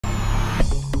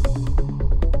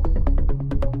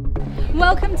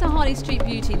Welcome to Harley Street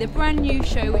Beauty, the brand new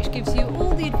show which gives you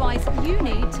all the advice you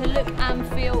need to look and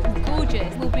feel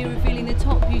gorgeous. We'll be revealing the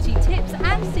top beauty tips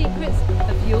and secrets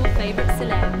of your favourite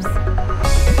celebs.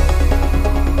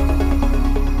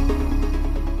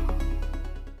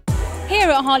 Here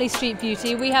at Harley Street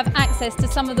Beauty, we have access to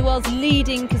some of the world's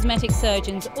leading cosmetic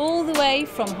surgeons, all the way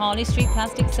from Harley Street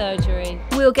Plastic Surgery.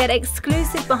 We'll get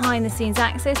exclusive behind-the-scenes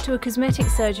access to a cosmetic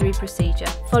surgery procedure,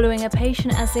 following a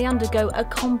patient as they undergo a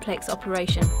complex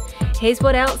operation. Here's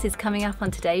what else is coming up on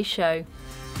today's show.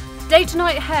 Day to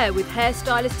night hair with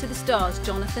hairstylist to the stars,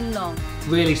 Jonathan Long.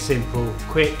 Really simple,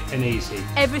 quick and easy.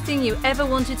 Everything you ever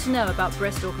wanted to know about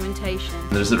breast augmentation.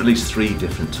 There's at least 3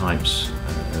 different types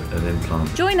of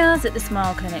implant. Join us at the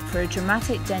Smile Clinic for a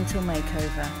dramatic dental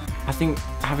makeover. I think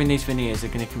having these veneers are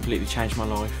going to completely change my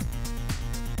life.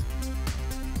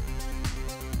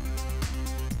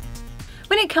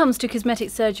 When it comes to cosmetic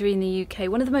surgery in the UK,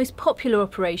 one of the most popular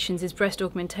operations is breast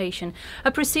augmentation,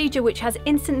 a procedure which has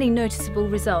instantly noticeable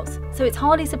results. So it's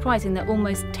hardly surprising that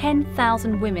almost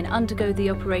 10,000 women undergo the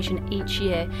operation each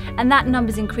year, and that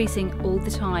number's increasing all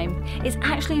the time. It's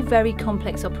actually a very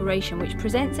complex operation which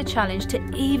presents a challenge to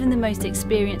even the most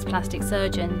experienced plastic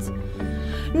surgeons.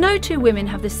 No 2 women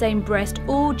have the same breast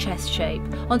or chest shape.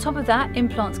 On top of that,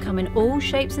 implants come in all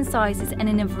shapes and sizes and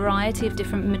in a variety of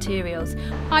different materials.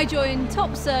 I joined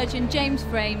top surgeon James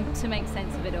Frame to make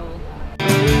sense of it all.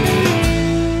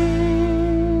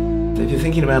 If you're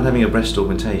thinking about having a breast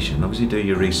augmentation, obviously do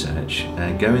your research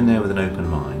and go in there with an open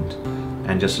mind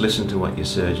and just listen to what your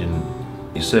surgeon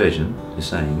is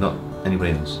saying, not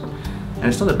anybody else. And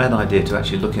it's not a bad idea to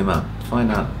actually look him up,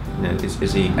 find out,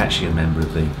 is he actually a member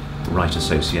of the right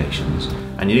associations,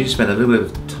 and you need to spend a little bit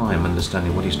of time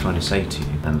understanding what he's trying to say to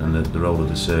you, and the role of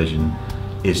the surgeon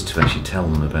is to actually tell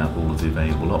them about all of the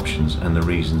available options and the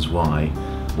reasons why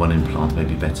one implant may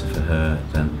be better for her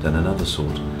than another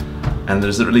sort. And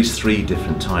there's at least 3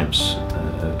 different types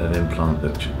of implant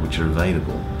which are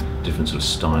available, different sort of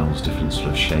styles, different sort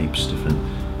of shapes, different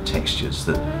textures,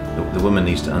 that the woman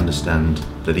needs to understand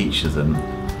that each of them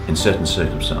in certain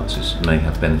circumstances may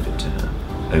have benefit to her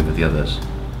over the others.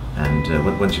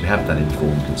 And once you have that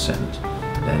informed consent,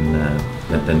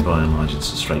 then by and large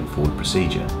it's a straightforward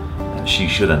procedure. She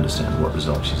should understand what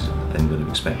results she's then going to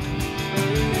expect.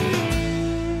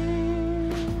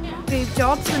 Boob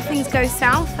jobs, when things go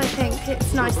south, I think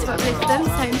it's nice to uplift them,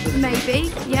 so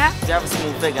maybe, yeah. If you have a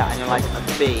small figure and you're like a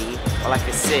B or like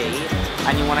a C,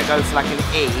 and you want to go for like an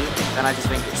E, then I just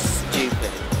think it's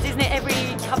stupid. Isn't it every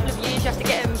couple of years you have to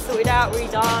get them sorted out,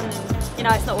 redone?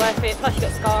 It's not worth it, plus you've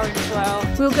got scarring as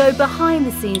well. We'll go behind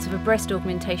the scenes of a breast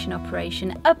augmentation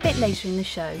operation a bit later in the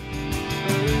show.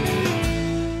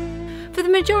 For the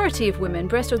majority of women,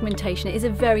 breast augmentation is a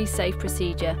very safe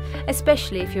procedure,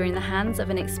 especially if you're in the hands of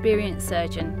an experienced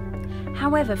surgeon.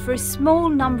 However, for a small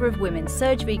number of women,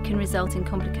 surgery can result in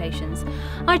complications.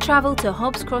 I travelled to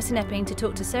Hobbs Cross in Epping to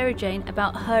talk to Sarah Jane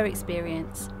about her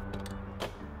experience.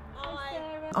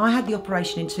 I had the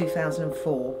operation in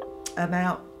 2004.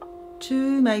 About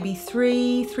 2, maybe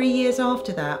 3 years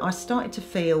after that, I started to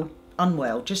feel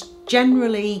unwell, just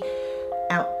generally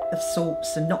out of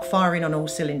sorts and not firing on all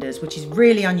cylinders, which is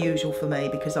really unusual for me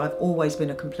because I've always been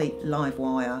a complete live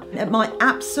wire. At my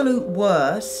absolute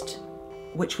worst,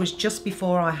 which was just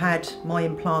before I had my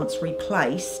implants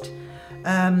replaced,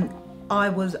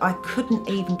 I couldn't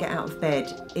even get out of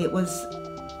bed. It was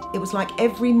like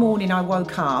every morning I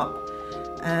woke up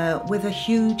with a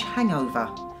huge hangover.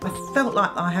 I felt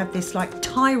like I had this like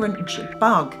tyrant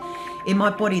bug in my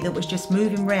body that was just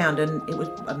moving around, and it was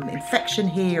an infection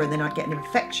here and then I'd get an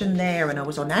infection there, and I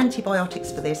was on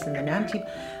antibiotics for this and then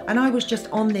and I was just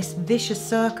on this vicious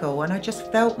circle, and I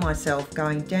just felt myself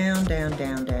going down, down,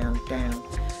 down, down, down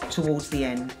towards the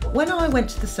end. When I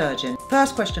went to the surgeon,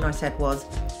 first question I said was,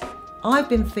 I've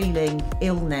been feeling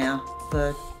ill now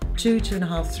for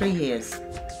 2.5, 3 years.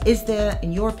 Is there,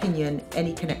 in your opinion,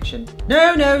 any connection?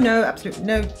 No, absolutely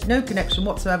no connection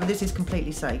whatsoever. This is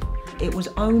completely safe. It was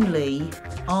only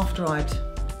after I'd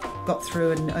got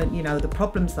through and the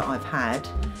problems that I've had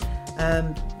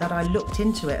that I looked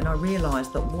into it, and I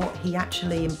realised that what he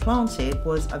actually implanted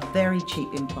was a very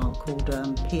cheap implant called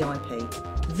PIP.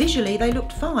 Visually, they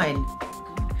looked fine,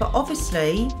 but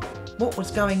obviously what was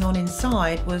going on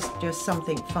inside was just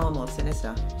something far more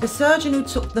sinister. The surgeon who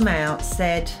took them out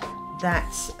said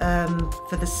that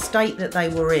for the state that they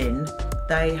were in,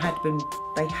 they had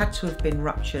to have been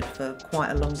ruptured for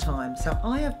quite a long time. So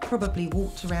I have probably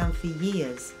walked around for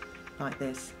years like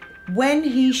this. When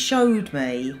he showed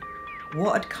me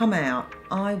what had come out,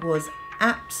 I was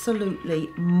absolutely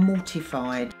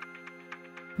mortified.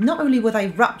 not only were they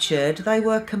ruptured, they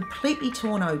were completely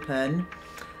torn open.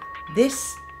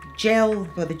 This gel,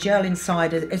 well, the gel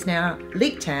inside is now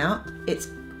leaked out. It's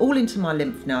all into my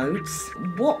lymph nodes.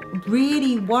 What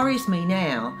really worries me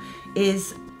now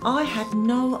is I had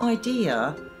no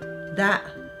idea that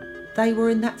they were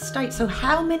in that state. So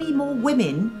how many more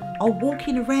women are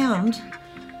walking around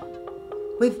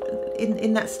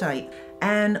in that state?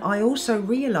 And I also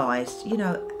realised, you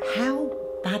know, how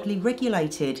badly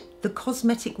regulated the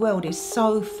cosmetic world is.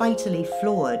 So fatally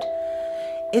flawed.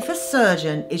 If a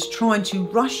surgeon is trying to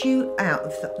rush you out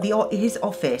of his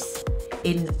office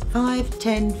in 5,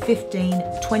 10, 15,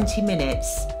 20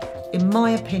 minutes, in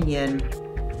my opinion,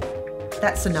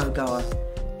 that's a no-goer.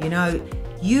 You know,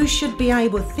 you should be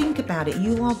able to think about it.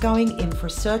 You are going in for a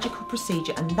surgical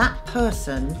procedure, and that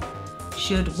person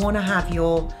should want to have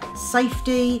your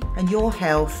safety and your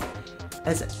health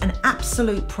as an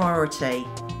absolute priority.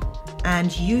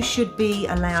 And you should be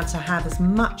allowed to have as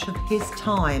much of his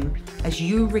time as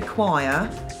you require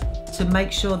to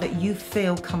make sure that you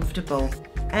feel comfortable.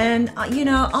 And, you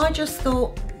know, I just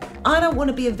thought, I don't want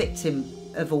to be a victim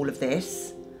of all of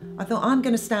this. I thought, I'm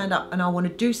going to stand up and I want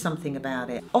to do something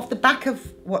about it. Off the back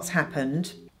of what's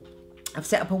happened, I've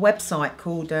set up a website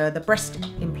called the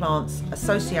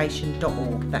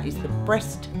breastimplantsassociation.org. That is the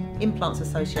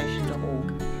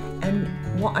breastimplantsassociation.org. And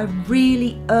what I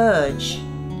really urge,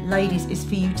 ladies, is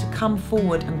for you to come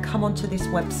forward and come onto this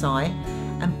website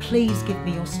and please give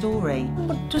me your story.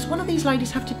 Well, does one of these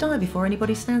ladies have to die before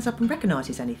anybody stands up and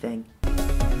recognises anything?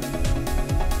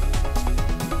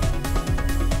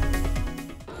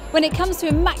 When it comes to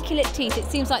immaculate teeth, it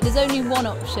seems like there's only one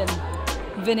option: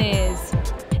 veneers.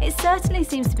 It certainly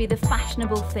seems to be the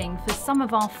fashionable thing for some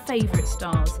of our favourite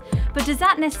stars. But does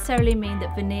that necessarily mean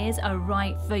that veneers are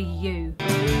right for you?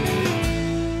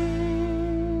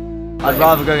 I'd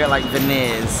rather go get like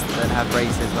veneers than have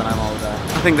braces when I'm older.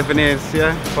 I think the veneers,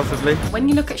 yeah, possibly. When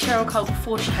you look at Cheryl Cole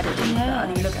before she had a teeth done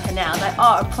and you look at her now, they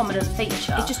are a prominent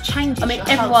feature. It just changes. I mean, your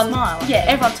everyone, whole smile. yeah,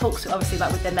 everyone talks obviously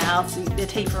like with their mouths, their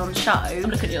teeth are on show. I'm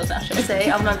looking at yours actually. See,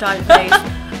 I'm not dying please.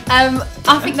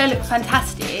 I think they look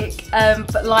fantastic,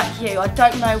 but like you, I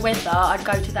don't know whether I'd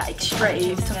go to that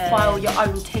extreme to file your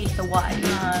own teeth away.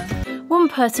 No. One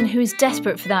person who is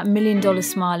desperate for that $1 million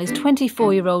smile is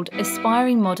 24-year-old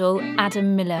aspiring model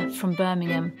Adam Miller from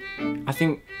Birmingham. I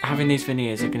think having these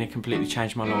veneers are going to completely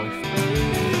change my life.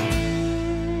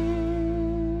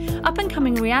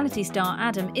 Up-and-coming reality star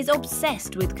Adam is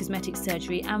obsessed with cosmetic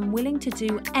surgery and willing to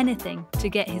do anything to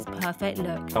get his perfect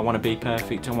look. I want to be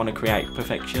perfect, I want to create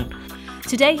perfection.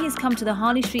 Today he's come to the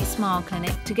Harley Street Smile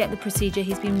Clinic to get the procedure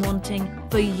he's been wanting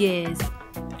for years.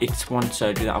 It's one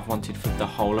surgery that I've wanted for the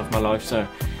whole of my life, so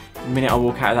the minute I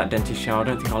walk out of that dentist chair, I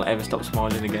don't think I'll ever stop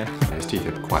smiling again. His teeth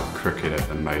are quite crooked at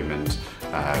the moment,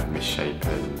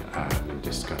 misshapen, and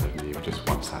discoloured, and he just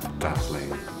wants that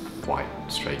dazzling, white,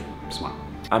 straight smile.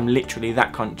 I'm literally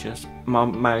that conscious. My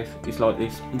mouth is like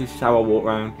this. This is how I walk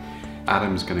around.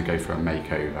 Adam's going to go for a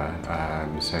makeover,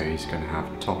 so he's going to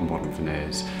have top and bottom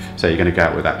veneers. So you're going to go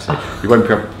out with that. So you won't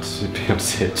be able to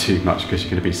see it too much because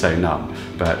you're going to be so numb.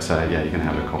 But yeah, you're going to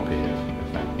have a copy of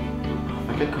that. Oh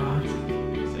my God.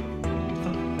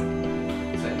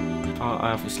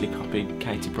 I obviously copied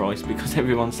Katie Price because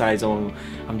everyone says, oh,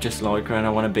 I'm just like her and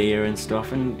I want to be her and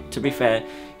stuff. And to be fair,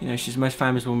 you know, she's the most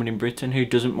famous woman in Britain. Who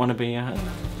doesn't want to be her?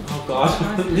 Oh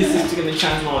God, this is going to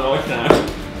change my life now.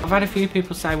 I've had a few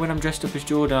people say when I'm dressed up as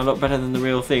Jordan I look better than the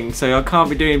real thing, so I can't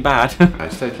be doing bad.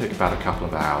 It's going to take about a couple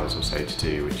of hours or so to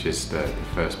do, which is the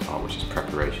first part, which is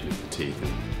preparation of the teeth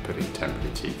and putting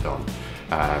temporary teeth on.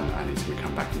 And he's going to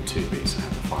come back in 2 weeks and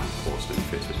have the final porcelain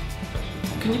fitted.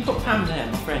 Can you put Pam there,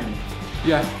 my friend?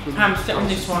 Yeah. Pam, sit on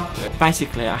this one.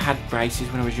 Basically, I had braces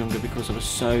when I was younger because I was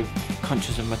so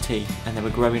conscious of my teeth and they were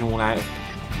growing all out of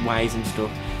ways and stuff.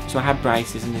 So I had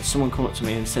braces and then someone come up to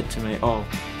me and said to me, oh,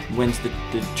 when's the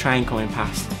train coming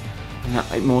past? And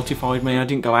that, it mortified me. I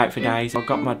didn't go out for days. I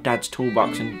got my dad's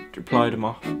toolbox and applied them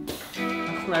off.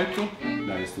 That's smoking?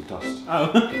 No, it's the dust.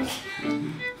 Oh.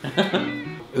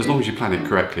 As long as you plan it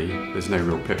correctly, there's no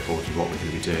real pitfalls with what we're going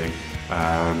to be doing.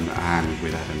 And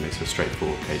with Adam, it's a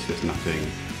straightforward case. There's nothing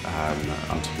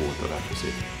untoward that I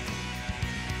foresee.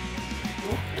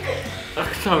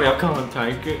 Sorry, I can't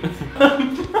take it.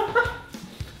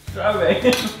 Sorry.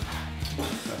 That's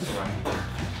alright.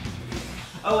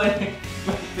 Oh wait.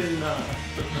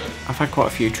 I've had quite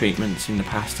a few treatments in the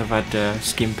past. I've had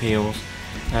skin peels,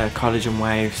 collagen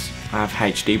waves, I have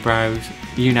HD brows.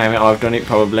 You name it, I've done it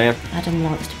probably. Adam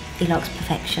likes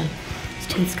perfection. His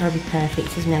teeth's got to be perfect,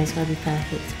 his nose got to be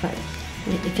perfect. But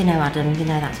if you know Adam, you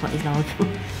know that's what he's like.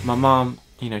 My mum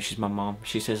You know, she's my mom.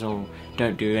 She says, oh,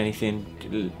 don't do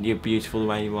anything, you're beautiful the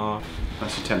way you are.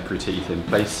 That's your temporary teeth in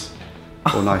place,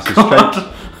 all nice and straight.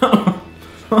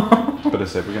 But as I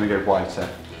said, we're going to go whiter.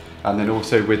 And then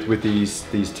also with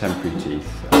these temporary teeth,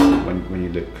 when you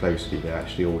look closely, they're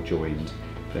actually all joined.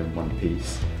 They're in one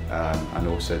piece. And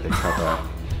also they cover...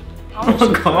 Oh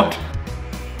my God.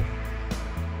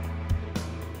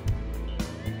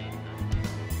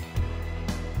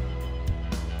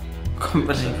 I can't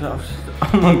believe that.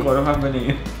 Oh my God, I'm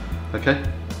having it. Okay.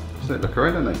 Does it look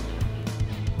alright, don't they?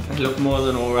 They look more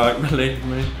than alright, believe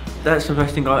me. That's the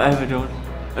best thing I've ever done.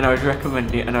 And I would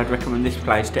recommend it, and I'd recommend this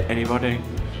place to anybody.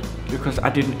 Because I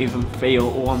didn't even feel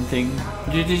one thing.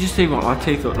 Did you see what my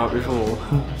teeth looked like before?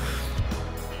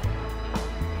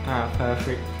 Ah,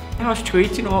 perfect. I was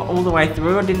treating all the way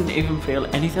through. I didn't even feel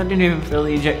anything. I didn't even feel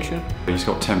the injection. He's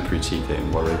got temporary teeth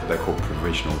in, what they're called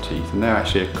provisional teeth, and they're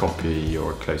actually a copy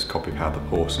or a close copy of how the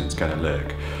porcelain's going to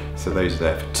look. So those are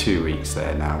there for 2 weeks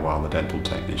there now, while the dental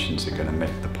technicians are going to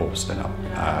make the porcelain up,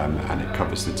 and it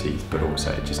covers the teeth, but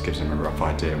also it just gives them a rough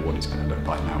idea of what it's going to look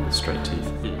like now with straight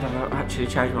teeth. They've actually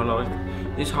changed my life.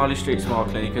 This Harley Street Smile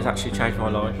Clinic has actually changed my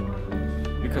life.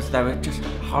 Because they were just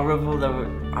horrible.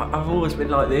 I've always been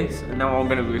like this, and now I'm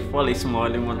going to be fully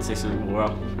smiling once this is all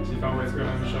up. So you can't wait to go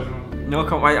home and show them all? No, I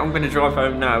can't wait. I'm going to drive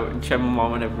home now and show my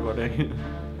mum and everybody.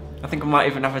 I think I might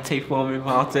even have a teeth warming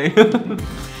party.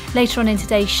 Later on in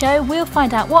today's show, we'll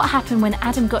find out what happened when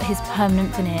Adam got his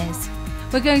permanent veneers.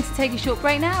 We're going to take a short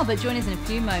break now, but join us in a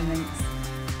few moments.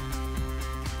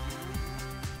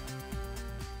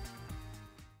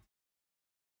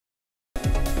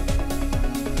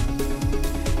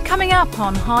 Coming up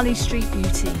on Harley Street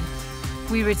Beauty,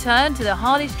 we return to the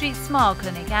Harley Street Smile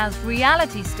Clinic as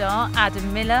reality star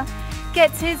Adam Miller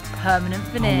gets his permanent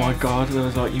veneers. Oh my God, it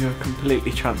was like you have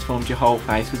completely transformed your whole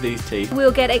face with these teeth.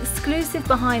 We'll get exclusive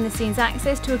behind-the-scenes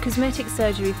access to a cosmetic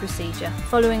surgery procedure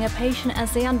following a patient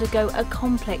as they undergo a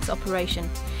complex operation.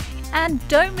 And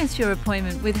don't miss your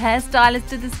appointment with hairstylist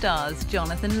to the stars,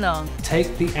 Jonathan Long.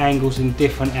 Take the angles in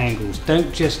different angles.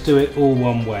 Don't just do it all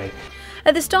one way.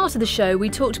 At the start of the show,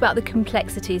 we talked about the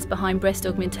complexities behind breast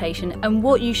augmentation and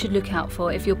what you should look out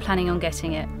for if you're planning on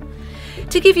getting it.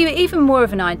 To give you even more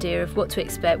of an idea of what to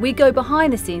expect, we go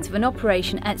behind the scenes of an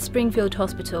operation at Springfield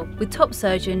Hospital with top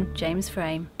surgeon James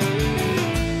Frame.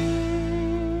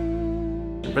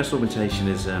 Breast augmentation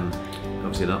is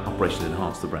obviously an operation to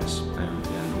enhance the breast,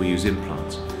 and we use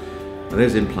implants. Now,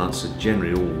 those implants are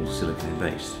generally all silicone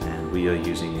based, and we are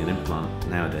using an implant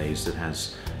nowadays that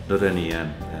has not only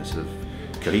a sort of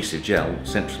cohesive gel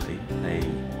centrally,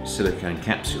 a silicone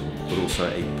capsule, but also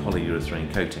a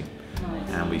polyurethane coating.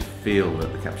 And we feel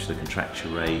that the capsular contracture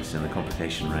rate and the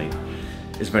complication rate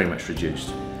is very much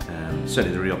reduced.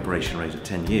 Certainly the reoperation rate at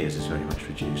 10 years is very much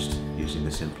reduced using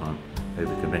this implant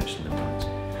over conventional implants.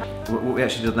 What we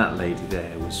actually did on that lady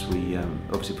there was we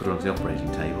obviously put her onto the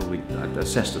operating table. We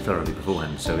assessed her thoroughly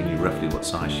beforehand, so we knew roughly what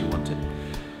size she wanted.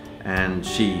 And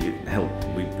she helped,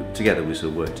 together we sort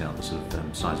of worked out the sort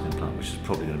of size of implant, which is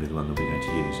probably going to be the one that we're going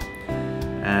to use.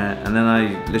 And then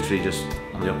I literally just,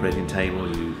 on the operating table,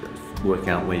 you work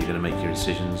out where you're going to make your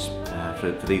incisions.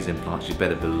 For these implants, you're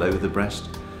better below the breast,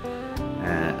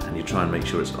 and you try and make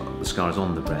sure the scar is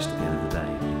on the breast at the end of the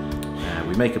day.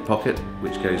 We make a pocket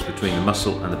which goes between the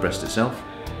muscle and the breast itself.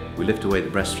 We lift away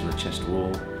the breast from the chest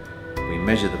wall. We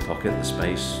measure the pocket, the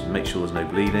space, make sure there's no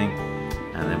bleeding.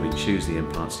 And then we choose the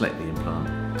implant, select the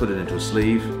implant, put it into a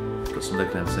sleeve, put some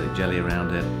local anaesthetic jelly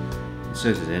around it,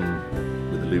 insert it in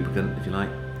with a lubricant if you like,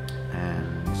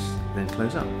 and then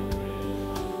close up.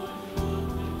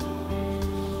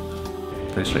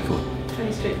 Very straightforward.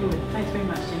 Very straightforward. Thanks very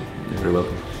much, Jim. You're very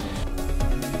welcome.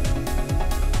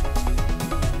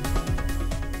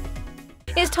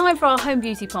 It's time for our home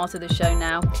beauty part of the show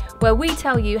now, where we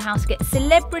tell you how to get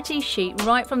celebrity chic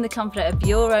right from the comfort of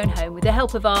your own home with the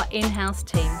help of our in-house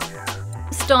team.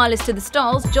 Stylist to the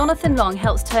stars, Jonathan Long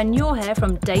helps turn your hair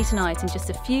from day to night in just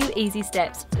a few easy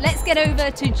steps. Let's get over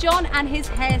to John and his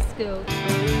hair school.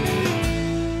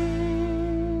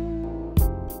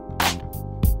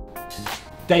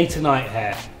 Day to night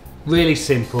hair. Really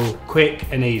simple,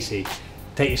 quick and easy.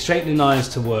 Take your straightening irons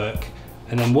to work,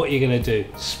 and then what you're going to do,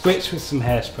 spritz with some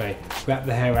hairspray, wrap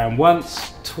the hair around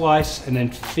once, twice, and then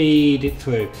feed it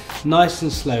through, nice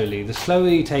and slowly. The slower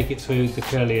you take it through, the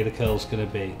curlier the curl's going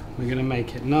to be. We're going to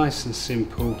make it nice and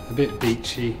simple, a bit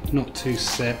beachy, not too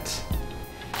set.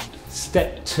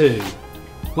 Step 2,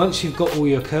 once you've got all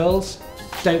your curls,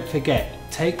 don't forget,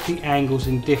 take the angles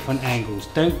in different angles.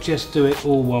 Don't just do it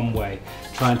all one way.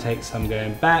 Try and take some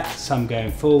going back, some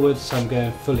going forward, some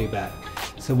going fully back.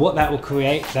 So what that will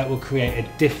create a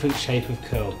different shape of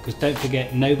curl, because don't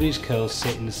forget, nobody's curls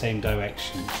sit in the same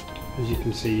direction. As you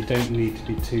can see, you don't need to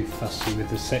be too fussy with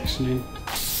the sectioning.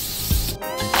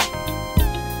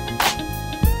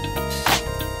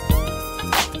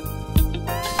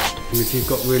 And if you've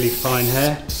got really fine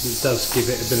hair, it does give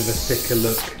it a bit of a thicker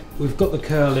look. We've got the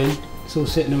curl in, it's all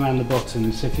sitting around the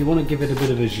bottom, so if you want to give it a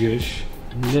bit of a zhuzh,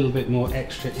 a little bit more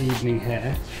extra evening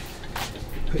hair,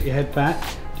 put your head back,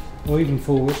 or even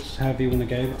forwards, however you want to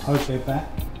go, but I would go back,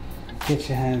 get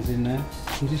your hands in there,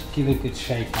 and just give a good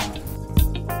shape out.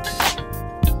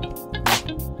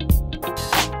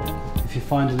 If you're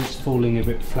finding it's falling a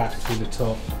bit flat through the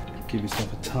top, give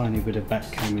yourself a tiny bit of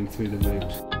back combing through the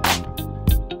roots.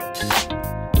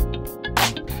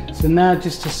 So now,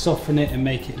 just to soften it and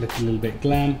make it look a little bit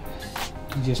glam,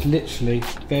 you just literally,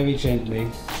 very gently,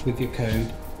 with your comb,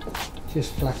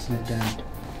 just flatten it down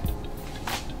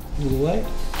all the way,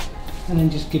 and then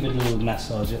just give it a little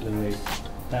massage at the root.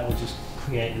 That will just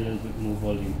create a little bit more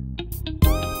volume.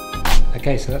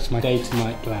 Okay, so that's my day to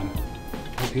night glam.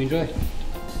 Hope you enjoy.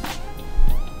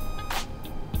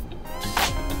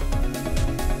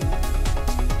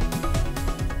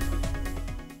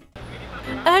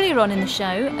 Earlier on in the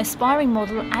show, aspiring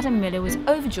model Adam Miller was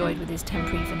overjoyed with his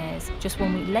temporary veneers. Just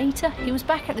 1 week later, he was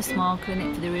back at the Smile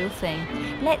Clinic for the real thing.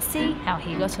 Let's see how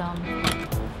he got on.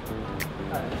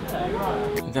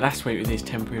 The last week with these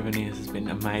temporary veneers has been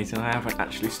amazing. I haven't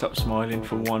actually stopped smiling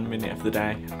for 1 minute of the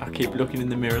day. I keep looking in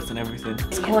the mirrors and everything.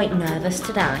 It's quite nervous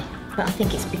today, but I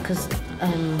think it's because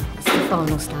it's the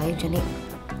final stage, isn't it?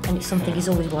 And it's something he's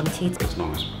always wanted. As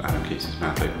long as Adam keeps his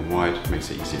mouth open wide, it makes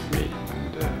it easy for me,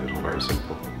 and it's all very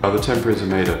simple. The temporaries are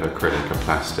made of acrylic or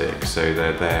plastic, so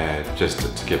they're there just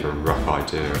to give a rough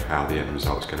idea of how the end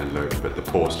result's going to look, but the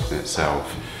porcelain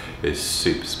itself is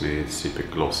super smooth, super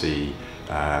glossy.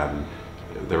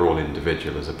 They're all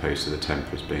individual as opposed to the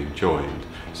temporaries being joined,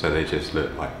 so they just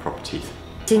look like proper teeth.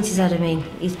 Since he's had him in,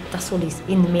 that's all he's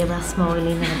in the mirror,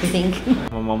 smiling and everything.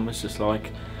 My mum was just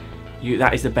like,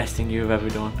 that is the best thing you've ever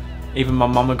done. Even my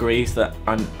mum agrees that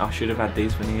I should have had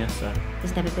these veneers. So.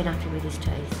 He's never been happy with his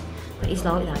teeth, but he's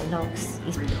like that, he likes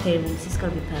his appearance, it's got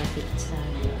to be perfect. So.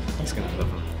 He's going to love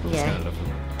them. Yeah. He's going to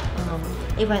love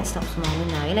them. He won't stop smiling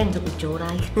now, he'll end up with jaw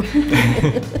ache.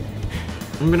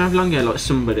 I'm going to have long hair like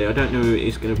somebody, I don't know who it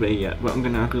is going to be yet, but I'm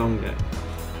going to have long hair.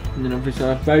 And then obviously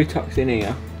I have Botox in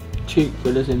here, cheek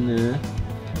fillers in there,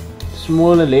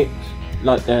 smaller lips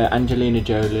like the Angelina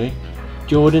Jolie,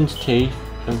 Jordan's teeth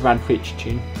and Brad Pitt's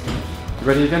chin. You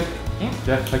ready again? Yeah.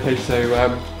 Yeah, okay,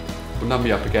 so we'll numb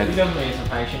you up again. You love me as a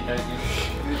patient, don't you?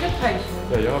 You're a good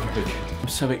patient. Yeah, you are a patient. I'm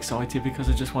so excited because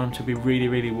I just want him to be really,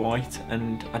 really white,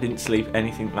 and I didn't sleep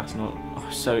anything last night. I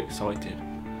was so excited.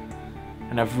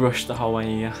 And I've rushed the whole way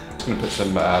here. I'm going to put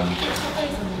some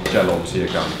gel on so your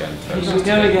gum again first. Here we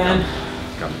go again.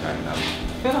 Gum down now. I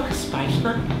feel like a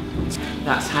spaceman.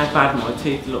 That's how bad my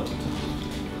teeth looked.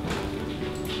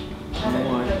 Oh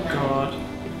my god.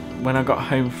 When I got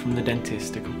home from the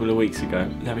dentist a couple of weeks ago,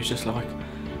 there was just like,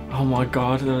 oh my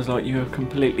god, there was like, you have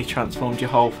completely transformed your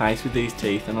whole face with these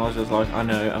teeth, and I was just like, I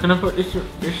know. Can I put this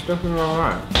stuff in my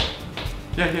mouth?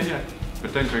 Yeah.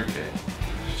 But don't drink it.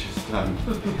 Just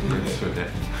rinse with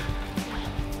it.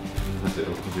 As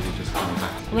it'll probably just come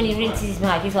back. When he rinses his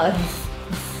mouth, he's like,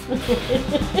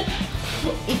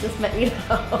 he just makes me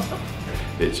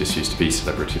laugh. It just used to be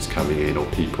celebrities coming in, or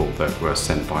people that were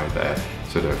sent by their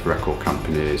sort of record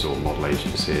companies or model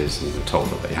agencies and were told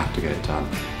that they have to get it done.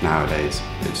 Nowadays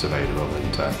it's available,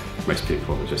 and most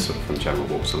people are just sort of from general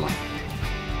walks of life.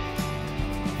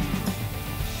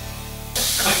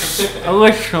 I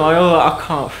wish so, I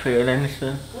can't feel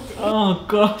anything. Oh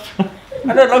god,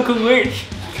 I look like a witch.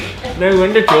 No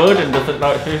wonder Jordan doesn't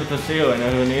like people to see when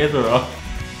her ears are off.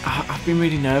 I've been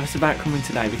really nervous about coming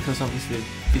today because obviously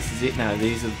this is it now.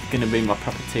 These are going to be my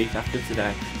proper teeth after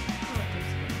today.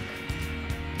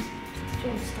 Do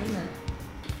you understand that?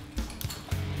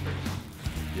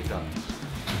 You're done.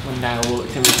 One day I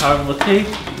walked in with horrible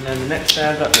teeth, and then the next day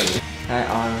I got them. They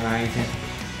are amazing.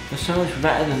 They're so much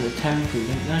better than the temporary,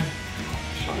 aren't they?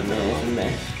 It's a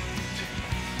mess.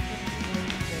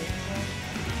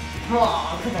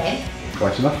 Oh, look at them.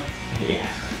 Quite enough?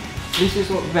 Yeah. This is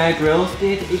what Bear Grylls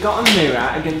did. He got a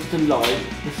mirror against the light,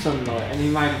 the sunlight, and he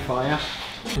made a fire.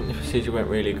 I think the procedure went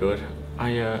really good.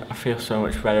 I feel so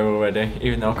much better already,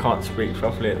 even though I can't speak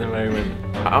properly at the moment.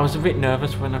 I was a bit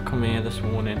nervous when I come here this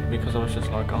morning because I was just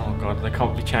like, oh god, they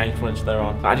can't be changed once they're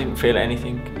on. I didn't feel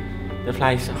anything. The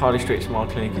place, Harley Street Smile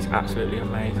Clinic, is absolutely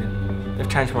amazing. They've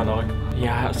changed my life.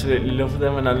 Yeah, I absolutely love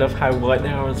them, and I love how white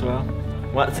they are as well.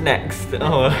 What's next?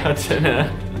 Oh, I don't know.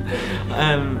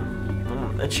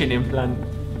 A chin implant.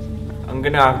 I'm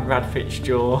going to have Brad Pitt's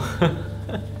jaw.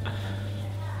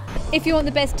 If you want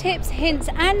the best tips, hints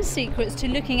and secrets to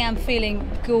looking and feeling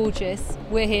gorgeous,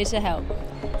 we're here to help.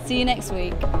 See you next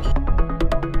week.